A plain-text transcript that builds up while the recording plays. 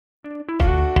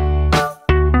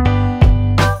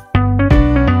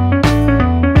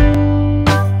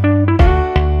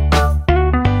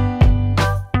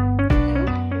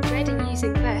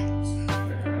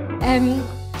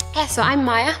So I'm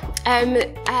Maya.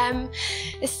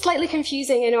 It's slightly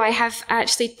confusing. I know I have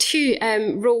actually two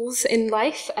roles in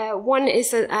life. One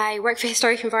is that I work for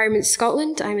Historic Environment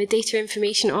Scotland. I'm a data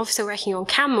information officer working on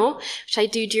CAMO, which I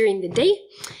do during the day.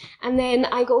 And then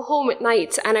I go home at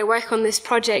night and I work on this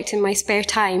project in my spare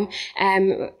time.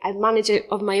 I manage it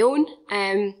of my own.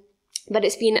 But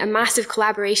it's been a massive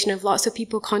collaboration of lots of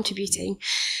people contributing.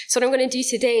 So what I'm going to do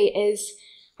today is,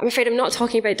 I'm afraid I'm not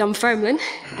talking about Dunfermline,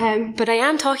 but I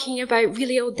am talking about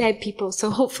really old dead people,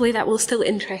 so hopefully that will still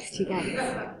interest you guys.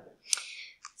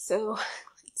 So,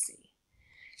 let's see.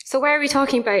 So where are we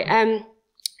talking about?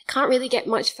 Can't really get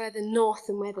much further north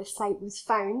than where the site was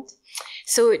found.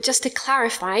 So just to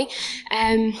clarify,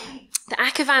 the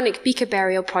Achavanich Beaker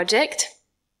Burial project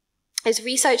is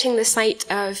researching the site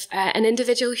of an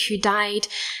individual who died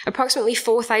approximately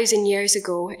 4,000 years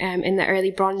ago in the early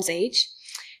Bronze Age.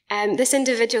 This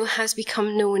individual has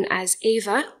become known as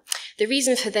Ava. The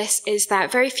reason for this is that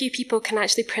very few people can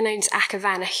actually pronounce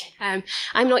Achavanich.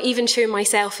 I'm not even sure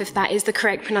myself if that is the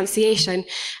correct pronunciation,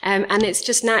 and it's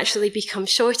just naturally become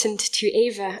shortened to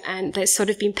Ava, and that's sort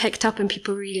of been picked up and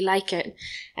people really like it.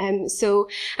 So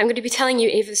I'm going to be telling you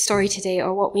Ava's story today,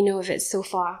 or what we know of it so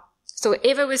far. So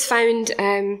Ava was found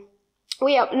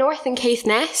way up north in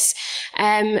Caithness,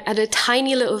 at a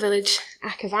tiny little village,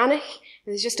 Achavanich.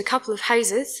 There's just a couple of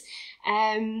houses.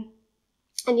 And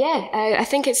yeah, I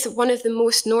think it's one of the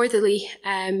most northerly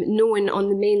known on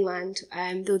the mainland,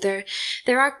 though there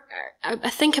are, I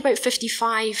think, about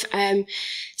 55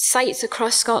 sites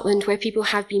across Scotland where people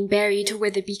have been buried,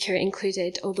 with the beaker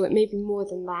included, although it may be more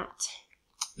than that.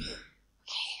 Okay,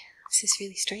 this is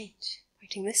really strange,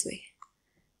 pointing this way.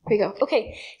 Here we go.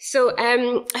 Okay, so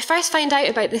I first found out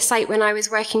about this site when I was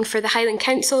working for the Highland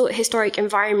Council Historic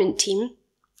Environment team.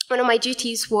 One of my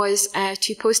duties was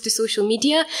to post to social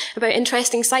media about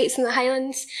interesting sites in the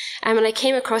Highlands, and I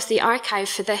came across the archive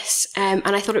for this, and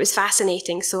I thought it was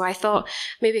fascinating, so I thought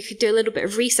maybe I could do a little bit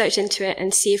of research into it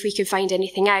and see if we could find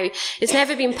anything out. It's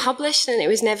never been published, and it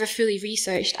was never fully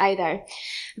researched either.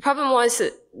 The problem was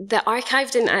that the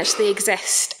archive didn't actually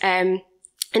exist.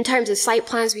 In terms of site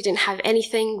plans, we didn't have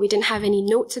anything. We didn't have any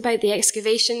notes about the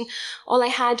excavation. All I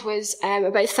had was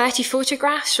about 30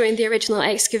 photographs showing the original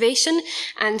excavation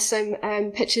and some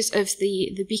pictures of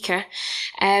the beaker,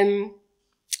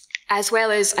 as well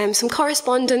as some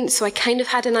correspondence. So I kind of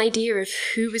had an idea of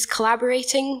who was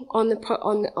collaborating on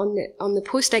the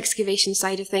post-excavation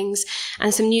side of things,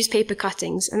 and some newspaper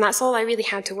cuttings. And that's all I really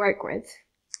had to work with.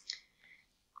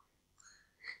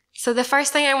 So the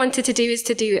first thing I wanted to do is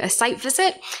to do a site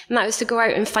visit, and that was to go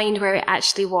out and find where it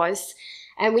actually was.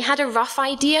 And we had a rough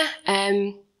idea,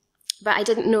 but I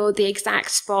didn't know the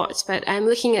exact spot. But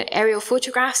looking at aerial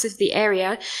photographs of the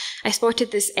area, I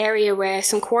spotted this area where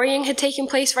some quarrying had taken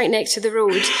place right next to the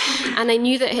road, and I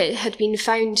knew that it had been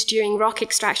found during rock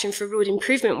extraction for road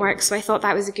improvement work, so I thought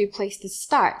that was a good place to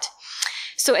start.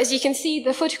 So as you can see,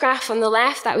 the photograph on the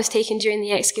left, that was taken during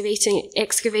the excavation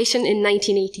in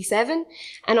 1987.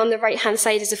 And on the right-hand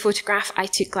side is a photograph I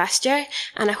took last year.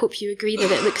 And I hope you agree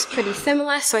that it looks pretty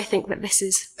similar. So I think that this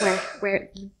is where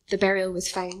the burial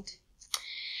was found.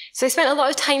 So I spent a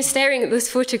lot of time staring at those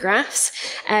photographs,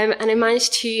 and I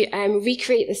managed to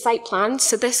recreate the site plans.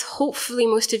 So this, hopefully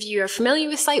most of you are familiar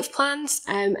with site plans,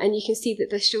 and you can see that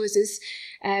this shows us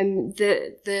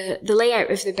the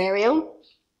layout of the burial.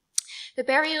 The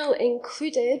burial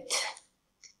included,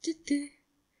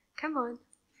 come on,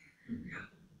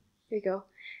 here we go.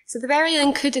 So the burial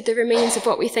included the remains of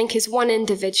what we think is one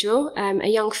individual, a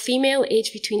young female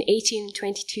aged between 18 and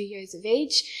 22 years of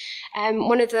age.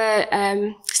 One of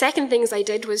the second things I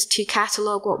did was to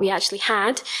catalogue what we actually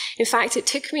had. In fact, it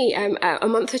took me a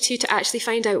month or two to actually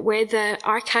find out where the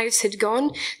archives had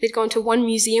gone. They'd gone to one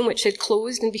museum which had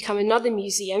closed and become another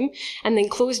museum, and then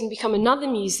closed and become another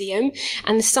museum,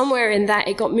 and somewhere in that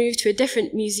it got moved to a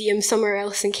different museum somewhere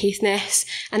else in Caithness,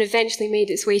 and eventually made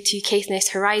its way to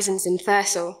Caithness Horizons in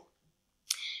Thurso.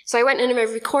 So I went in and I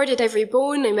recorded every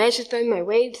bone, I measured them, I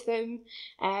weighed them,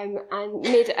 and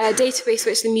made a database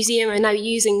which the museum are now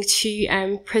using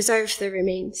to preserve the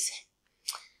remains.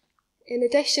 In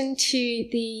addition to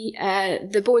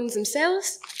the bones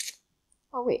themselves,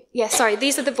 oh wait, yeah, sorry,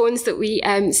 these are the bones that we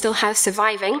still have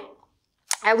surviving.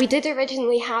 We did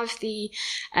originally have the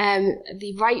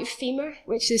right femur,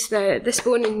 which is this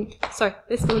bone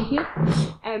here,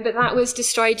 but that was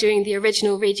destroyed during the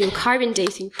original radiocarbon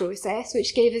dating process,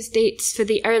 which gave us dates for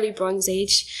the early Bronze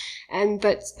Age.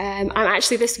 But I'm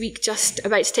actually this week just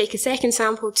about to take a second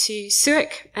sample to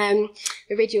Zurich, the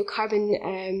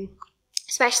radiocarbon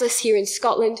specialists here in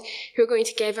Scotland, who are going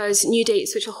to give us new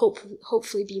dates which will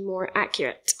hopefully be more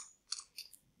accurate.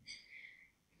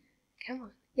 Come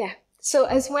on. Yeah. So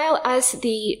as well as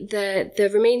the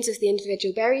remains of the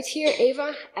individual buried here,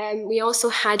 Ava, we also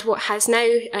had what has now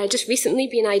just recently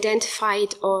been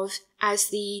identified as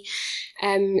the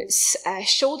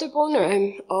shoulder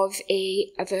bone of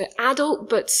an adult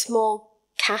but small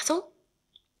cattle.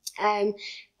 I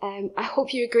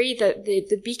hope you agree that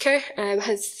the beaker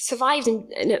has survived in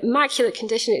immaculate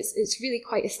condition. It's really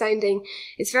quite astounding.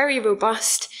 It's very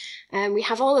robust. We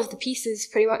have all of the pieces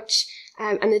pretty much.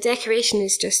 And the decoration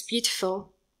is just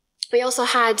beautiful. We also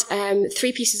had 3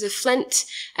 pieces of flint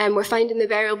were found in the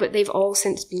burial, but they've all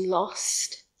since been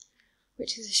lost,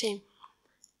 which is a shame.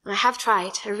 I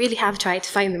really have tried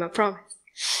to find them, I promise.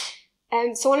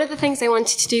 So one of the things I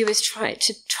wanted to do was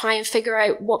try and figure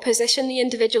out what position the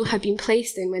individual had been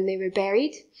placed in when they were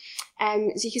buried.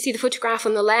 So you can see the photograph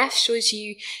on the left shows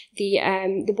you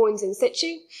the bones in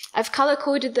situ. I've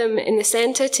colour-coded them in the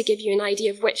centre to give you an idea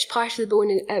of which part of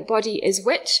the body is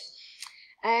which.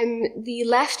 The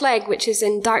left leg, which is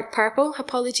in dark purple,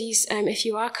 apologies if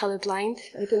you are colourblind,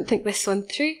 I didn't think this one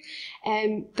through,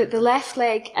 but the left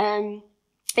leg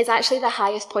is actually the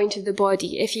highest point of the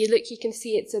body. If you look, you can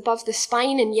see it's above the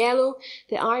spine in yellow,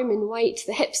 the arm in white,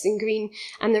 the hips in green,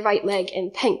 and the right leg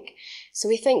in pink. So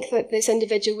we think that this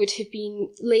individual would have been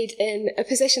laid in a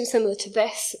position similar to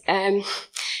this,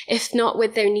 if not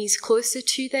with their knees closer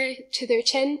to their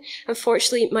chin.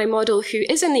 Unfortunately, my model, who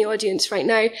is in the audience right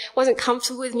now, wasn't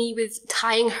comfortable with me with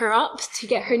tying her up to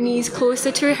get her knees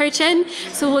closer to her chin,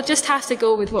 so we'll just have to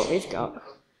go with what we've got.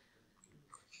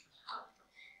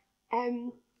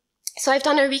 So I've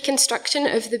done a reconstruction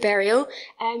of the burial.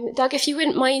 Doug, if you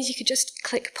wouldn't mind, you could just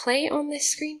click play on this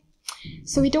screen.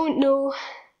 So we don't know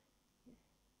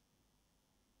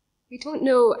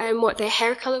what their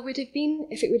hair colour would have been,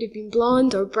 if it would have been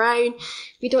blonde or brown.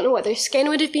 We don't know what their skin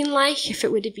would have been like, if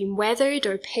it would have been weathered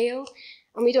or pale.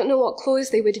 And we don't know what clothes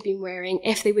they would have been wearing,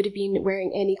 if they would have been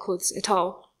wearing any clothes at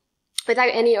all. Without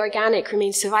any organic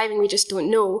remains surviving, we just don't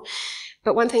know.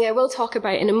 But one thing I will talk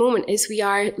about in a moment is we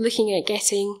are looking at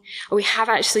we have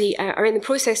actually, are in the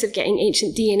process of getting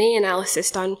ancient DNA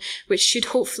analysis done, which should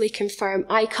hopefully confirm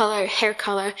eye colour, hair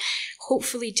colour,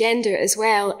 hopefully gender as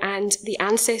well, and the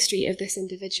ancestry of this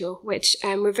individual, which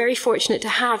we're very fortunate to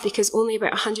have because only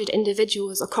about 100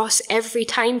 individuals across every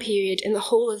time period in the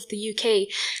whole of the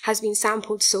UK has been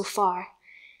sampled so far.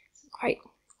 Quite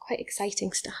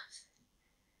exciting stuff.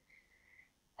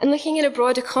 And looking in a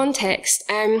broader context,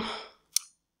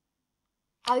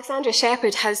 Alexandra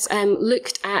Shepherd has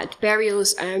looked at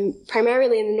burials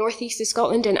primarily in the northeast of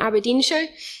Scotland in Aberdeenshire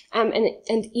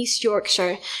and East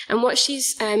Yorkshire. And what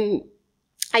she's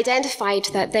identified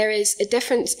that there is a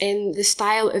difference in the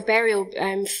style of burial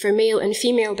for male and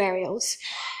female burials.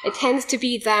 It tends to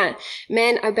be that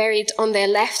men are buried on their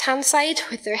left-hand side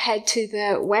with their head to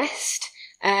the west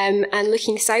and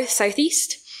looking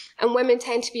south-southeast. And women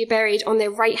tend to be buried on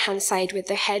their right-hand side with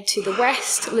their head to the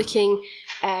west, looking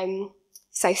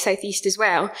south-southeast as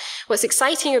well. What's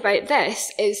exciting about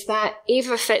this is that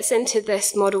Ava fits into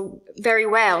this model very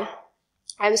well.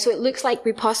 So it looks like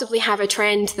we possibly have a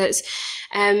trend that's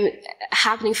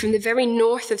happening from the very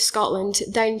north of Scotland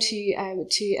down to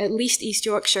at least East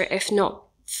Yorkshire, if not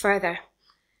further.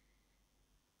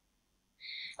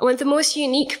 One of the most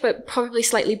unique but probably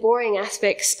slightly boring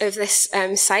aspects of this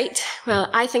site, well,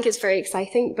 I think it's very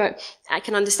exciting, but I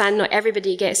can understand not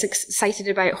everybody gets excited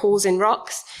about holes in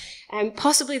rocks.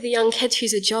 Possibly the young kid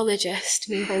who's a geologist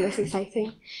may find this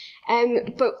exciting.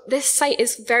 But this site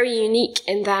is very unique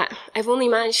in that I've only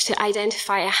managed to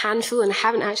identify a handful and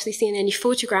haven't actually seen any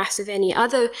photographs of any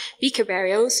other beaker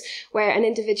burials where an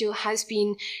individual has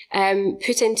been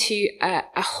put into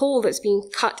a hole that's been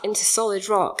cut into solid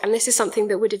rock. And this is something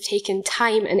that would have taken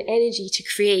time and energy to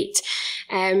create.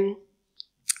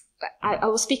 I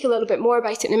will speak a little bit more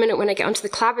about it in a minute when I get onto the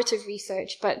collaborative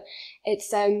research, but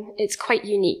it's quite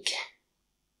unique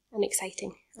and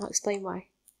exciting. I'll explain why.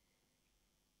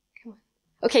 Come on.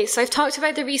 Okay, so I've talked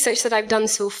about the research that I've done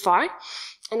so far,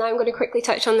 and now I'm going to quickly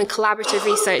touch on the collaborative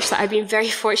research that I've been very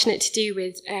fortunate to do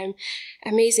with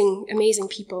amazing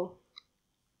people.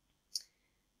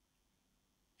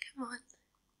 Come on.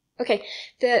 Okay,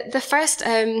 the first,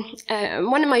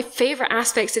 one of my favourite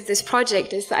aspects of this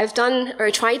project is that I've done,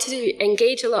 or tried to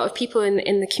engage a lot of people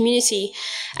in the community.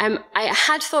 I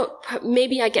had thought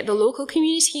maybe I'd get the local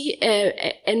community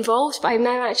involved, but I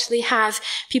now actually have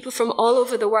people from all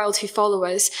over the world who follow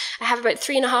us. I have about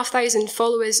 3,500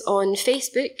 followers on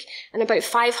Facebook, and about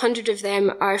 500 of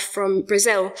them are from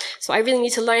Brazil. So I really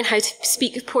need to learn how to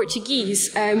speak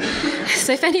Portuguese.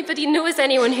 So if anybody knows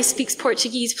anyone who speaks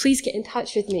Portuguese, please get in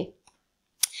touch with me.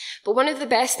 But one of the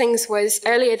best things was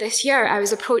earlier this year, I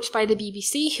was approached by the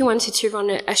BBC who wanted to run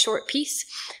a short piece,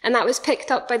 and that was picked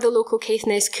up by the local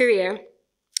Caithness Courier.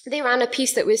 They ran a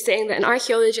piece that was saying that an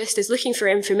archaeologist is looking for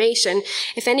information.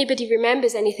 If anybody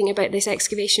remembers anything about this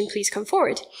excavation, please come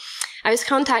forward. I was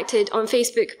contacted on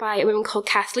Facebook by a woman called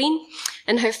Kathleen,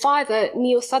 and her father,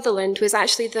 Neil Sutherland, was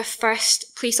actually the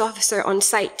first police officer on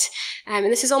site. And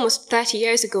this is almost 30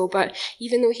 years ago, but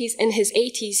even though he's in his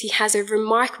 80s, he has a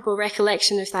remarkable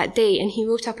recollection of that day, and he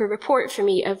wrote up a report for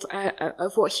me of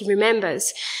what he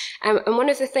remembers. And one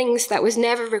of the things that was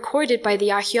never recorded by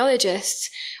the archaeologists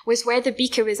was where the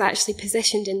beaker was actually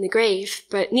positioned in the grave.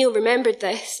 But Neil remembered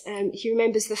this. He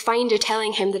remembers the finder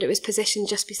telling him that it was positioned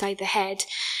just beside the head,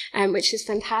 which is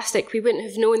fantastic. We wouldn't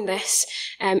have known this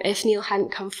if Neil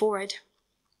hadn't come forward.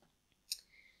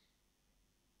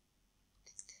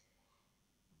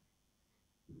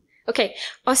 Okay,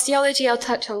 osteology I'll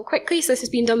touch on quickly. So this has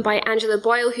been done by Angela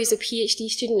Boyle, who's a PhD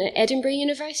student at Edinburgh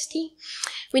University.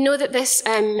 We know that this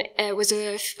was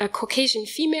a Caucasian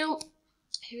female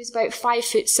who was about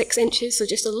 5'6", so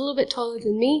just a little bit taller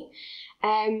than me.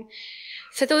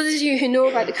 For those of you who know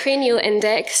about the cranial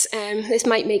index, this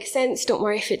might make sense, don't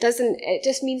worry if it doesn't. It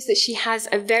just means that she has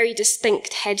a very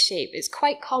distinct head shape. It's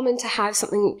quite common to have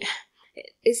something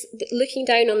is looking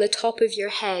down on the top of your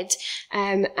head,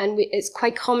 and it's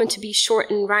quite common to be short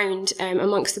and round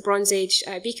amongst the Bronze Age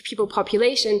Beaker people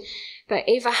population. But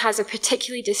Ava has a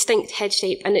particularly distinct head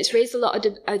shape, and it's raised a lot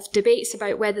of debates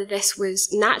about whether this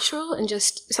was natural and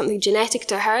just something genetic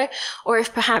to her, or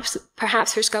if perhaps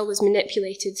her skull was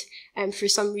manipulated for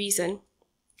some reason.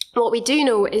 What we do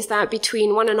know is that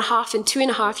between 1.5 and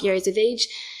 2.5 years of age,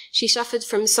 she suffered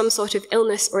from some sort of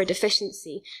illness or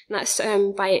deficiency, and that's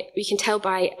we can tell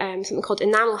by something called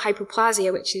enamel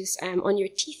hypoplasia, which is on your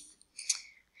teeth.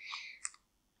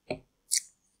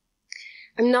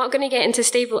 I'm not going to get into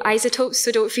stable isotopes,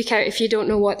 so don't freak out if you don't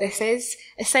know what this is.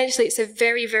 Essentially, it's a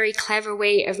very, very clever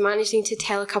way of managing to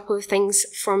tell a couple of things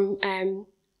from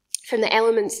the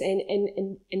elements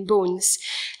in bones.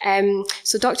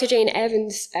 So Dr. Jane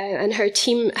Evans and her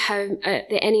team have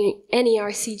the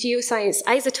NERC Geoscience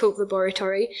Isotope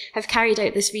Laboratory have carried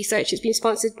out this research. It's been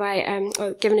sponsored by,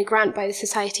 or given a grant by the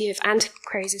Society of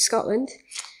Antiquaries of Scotland.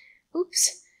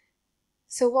 Oops.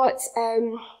 So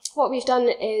what we've done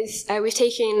is we've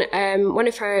taken one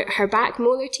of her back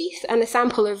molar teeth and a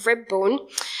sample of rib bone,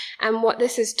 and what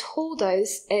this has told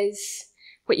us is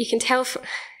what you can tell from,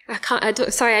 I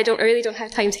don't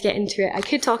have time to get into it. I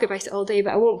could talk about it all day,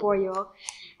 but I won't bore you all.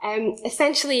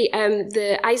 Essentially,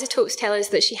 the isotopes tell us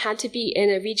that she had to be in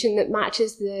a region that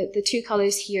matches the two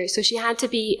colours here. So she had to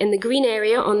be in the green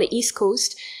area on the east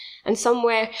coast and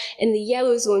somewhere in the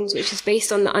yellow zones, which is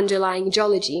based on the underlying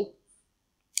geology.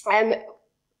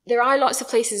 There are lots of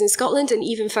places in Scotland and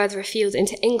even further afield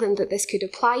into England that this could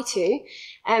apply to,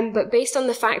 but based on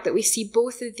the fact that we see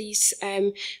both of these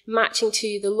matching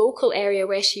to the local area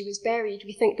where she was buried,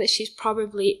 we think that she's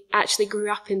probably actually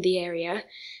grew up in the area.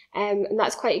 And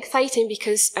that's quite exciting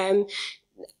because I'm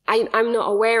not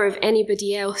aware of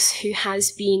anybody else who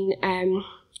has been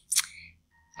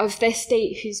of this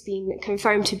date who's been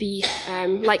confirmed to be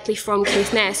likely from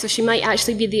Caithness, so she might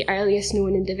actually be the earliest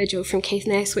known individual from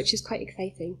Caithness, which is quite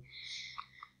exciting.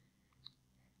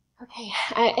 Okay,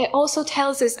 it also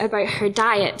tells us about her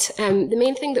diet. The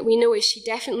main thing that we know is she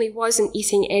definitely wasn't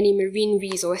eating any marine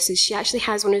resources. She actually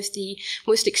has one of the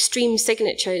most extreme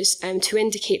signatures to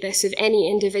indicate this of any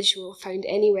individual found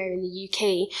anywhere in the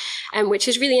UK, which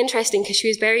is really interesting because she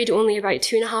was buried only about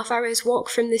 2.5 hours walk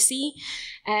from the sea.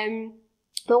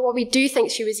 But what we do think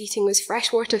she was eating was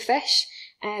freshwater fish,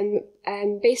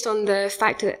 based on the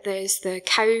fact that there's the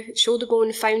cow shoulder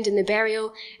bone found in the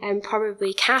burial,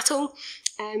 probably cattle,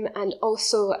 and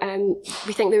also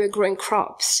we think they were growing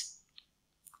crops.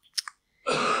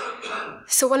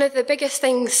 So one of the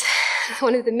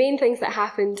main things that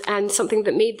happened, and something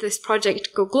that made this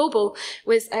project go global,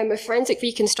 was a forensic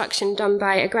reconstruction done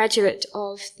by a graduate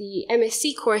of the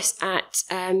MSc course at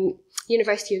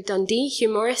University of Dundee, Hugh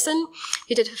Morrison,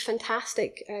 who did a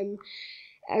fantastic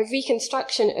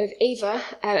reconstruction of Ava.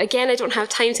 Again, I don't have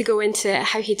time to go into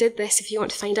how he did this. If you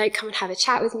want to find out, come and have a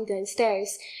chat with me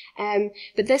downstairs.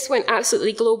 But this went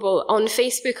absolutely global. On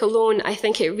Facebook alone, I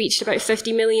think it reached about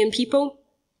 50 million people.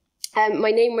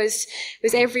 My name was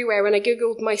everywhere. When I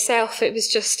Googled myself, it was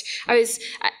just,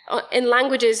 in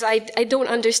languages I don't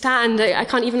understand. I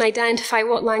can't even identify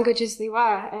what languages they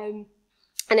were.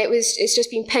 And it's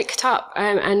just been picked up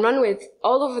and run with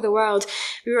all over the world.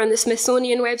 We were on the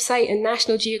Smithsonian website and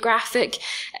National Geographic,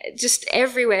 just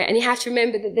everywhere. And you have to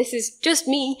remember that this is just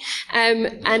me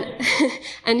and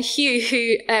and Hugh,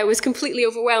 who was completely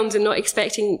overwhelmed and not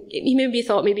expecting. He maybe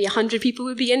thought maybe 100 people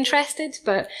would be interested,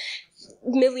 but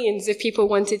millions of people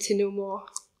wanted to know more.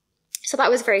 So that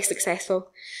was very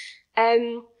successful.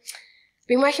 Been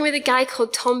working with a guy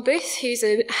called Tom Booth, who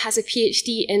has a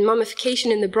PhD in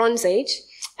mummification in the Bronze Age.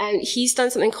 He's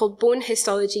done something called bone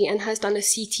histology and has done a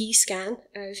CT scan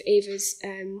of Ava's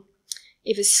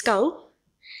skull.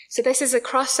 So this is a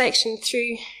cross-section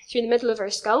through the middle of her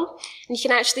skull, and you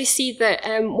can actually see that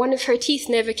one of her teeth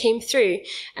never came through.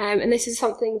 And this is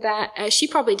something that she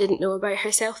probably didn't know about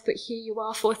herself, but here you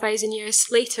are 4,000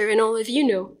 years later, and all of you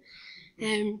know.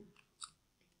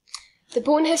 The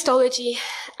bone histology,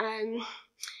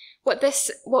 what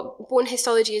bone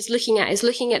histology is looking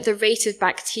at the rate of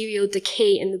bacterial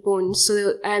decay in the bones.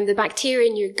 So the bacteria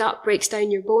in your gut breaks down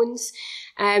your bones,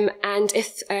 and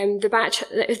if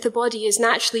the body is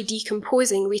naturally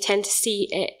decomposing, we tend to see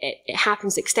it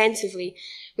happens extensively,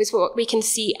 with what we can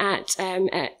see in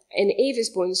Ava's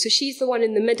bones. So she's the one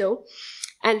in the middle,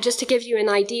 and just to give you an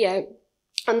idea,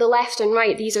 on the left and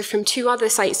right, these are from 2 other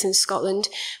sites in Scotland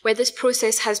where this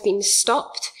process has been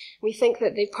stopped. We think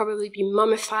that they've probably been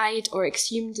mummified or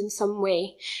exhumed in some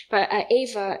way. But at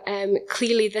Ava,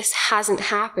 clearly this hasn't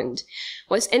happened.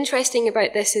 What's interesting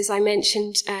about this is I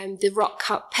mentioned the rock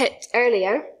cut pit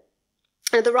earlier.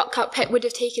 The rock cut pit would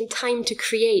have taken time to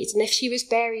create. And if she was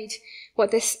buried,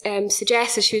 what this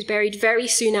suggests is she was buried very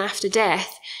soon after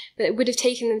death, that it would have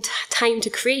taken them time to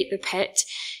create the pit.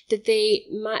 Did they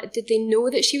know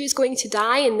that she was going to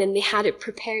die and then they had it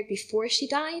prepared before she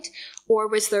died? Or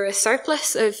was there a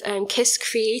surplus of kists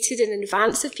created in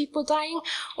advance of people dying?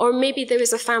 Or maybe there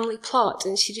was a family plot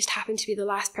and she just happened to be the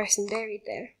last person buried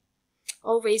there.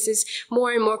 All raises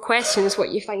more and more questions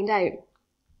what you find out.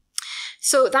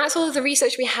 So that's all of the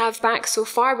research we have back so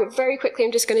far, but very quickly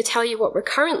I'm just going to tell you what we're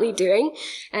currently doing.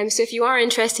 So if you are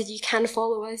interested, you can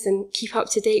follow us and keep up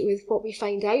to date with what we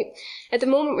find out. At the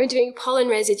moment, we're doing pollen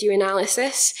residue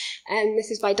analysis, and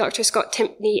this is by Dr. Scott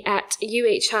Timpney at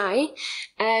UHI.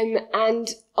 And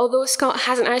although Scott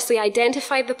hasn't actually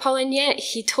identified the pollen yet,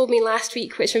 he told me last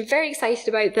week, which I'm very excited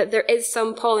about, that there is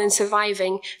some pollen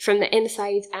surviving from the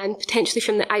inside and potentially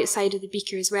from the outside of the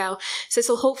beaker as well. So this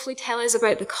will hopefully tell us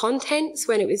about the contents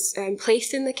when it was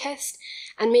placed in the kist,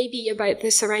 and maybe about the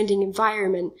surrounding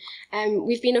environment.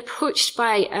 We've been approached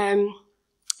by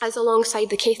as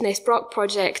alongside the Caithness Brock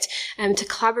project to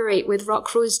collaborate with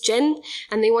Rockrose Gin,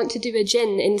 and they want to do a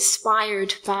gin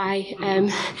inspired by,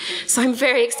 so I'm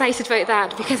very excited about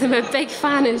that because I'm a big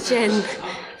fan of gin.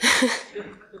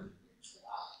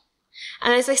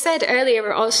 And as I said earlier,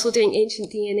 we're also doing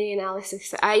ancient DNA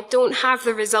analysis. I don't have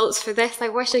the results for this. I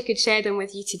wish I could share them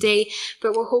with you today,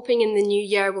 but we're hoping in the new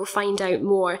year we'll find out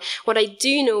more. What I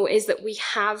do know is that we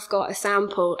have got a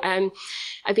sample.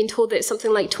 I've been told that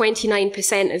something like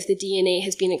 29% of the DNA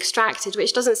has been extracted,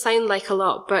 which doesn't sound like a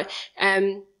lot, but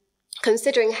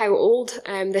considering how old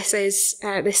this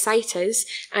site is,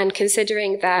 and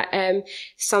considering that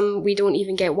some we don't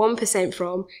even get 1%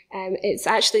 from, it's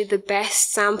actually the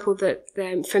best sample that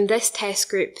from this test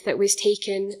group that was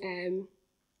taken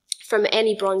from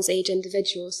any Bronze Age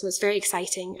individual. So it's very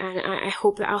exciting, and I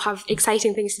hope that I'll have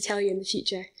exciting things to tell you in the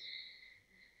future.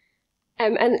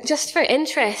 And just for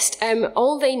interest,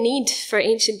 all they need for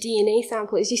ancient DNA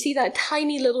sample is, you see that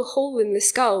tiny little hole in the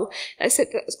skull? That's it,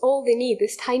 that's all they need,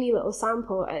 this tiny little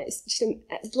sample. And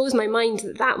it blows my mind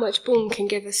that that much bone can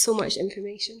give us so much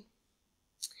information.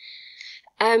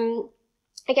 Again,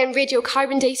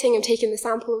 radiocarbon dating, I'm taking the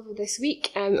sample over this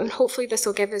week, and hopefully this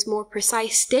will give us more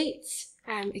precise dates.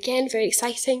 Again, very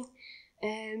exciting.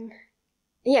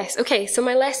 Yes, okay, so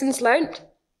my lessons learned.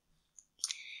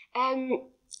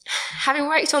 Having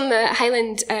worked on the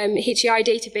Highland HER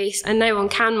database and now on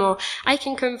Canmore, I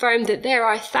can confirm that there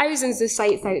are thousands of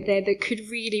sites out there that could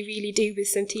really, really do with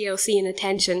some TLC and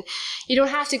attention. You don't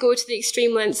have to go to the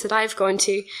extreme lengths that I've gone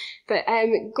to, but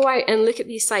go out and look at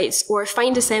these sites or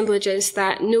find assemblages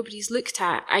that nobody's looked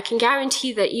at. I can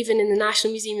guarantee that even in the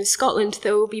National Museum of Scotland,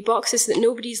 there will be boxes that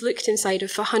nobody's looked inside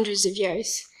of for hundreds of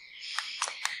years.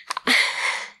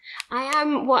 I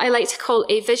am what I like to call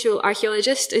a visual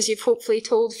archaeologist, as you've hopefully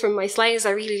told from my slides. I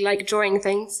really like drawing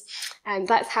things, and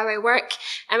that's how I work.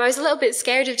 I was a little bit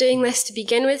scared of doing this to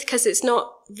begin with because it's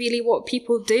not really what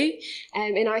people do.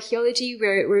 In archaeology,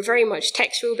 we're very much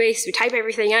textual based. We type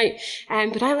everything out,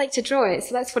 but I like to draw it,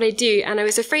 so that's what I do. And I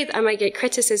was afraid that I might get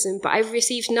criticism, but I've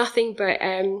received nothing but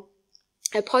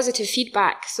a positive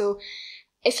feedback. So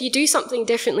if you do something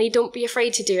differently, don't be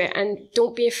afraid to do it, and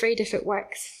don't be afraid if it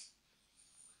works.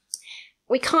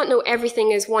 We can't know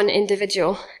everything as one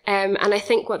individual, and I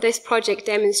think what this project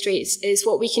demonstrates is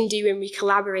what we can do when we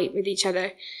collaborate with each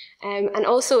other, and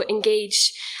also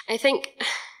engage. I think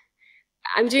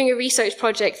I'm doing a research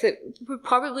project that would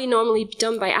probably normally be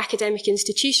done by academic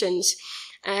institutions,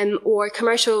 or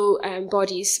commercial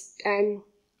bodies,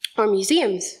 or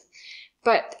museums.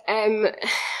 But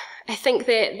I think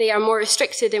that they are more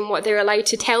restricted in what they're allowed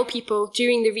to tell people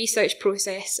during the research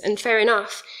process, and fair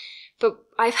enough. But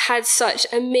I've had such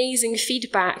amazing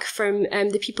feedback from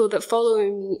the people that follow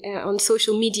me on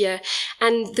social media,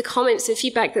 and the comments and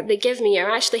feedback that they give me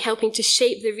are actually helping to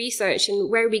shape the research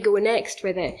and where we go next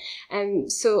with it.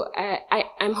 So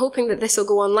I'm hoping that this will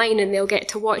go online and they'll get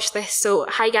to watch this. So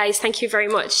hi guys, thank you very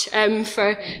much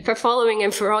for following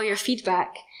and for all your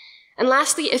feedback. And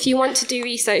lastly, if you want to do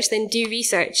research, then do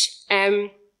research.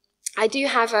 I do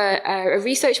have a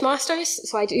research master's,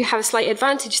 so I do have a slight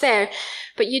advantage there,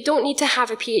 but you don't need to have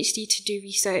a PhD to do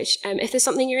research. If there's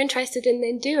something you're interested in,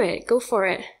 then do it. Go for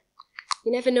it.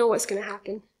 You never know what's going to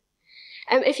happen.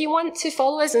 If you want to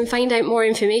follow us and find out more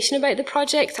information about the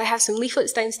project, I have some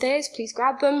leaflets downstairs. Please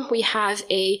grab them. We have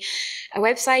a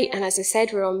website, and as I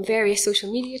said, we're on various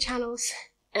social media channels.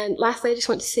 And lastly, I just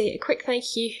want to say a quick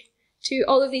thank you to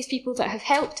all of these people that have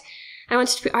helped. I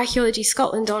wanted to put Archaeology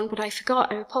Scotland on, but I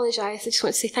forgot. I apologise. I just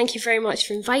want to say thank you very much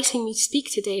for inviting me to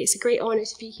speak today. It's a great honour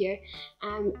to be here.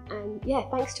 And yeah,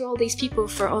 thanks to all these people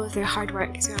for all of their hard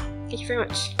work as well. Thank you very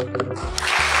much.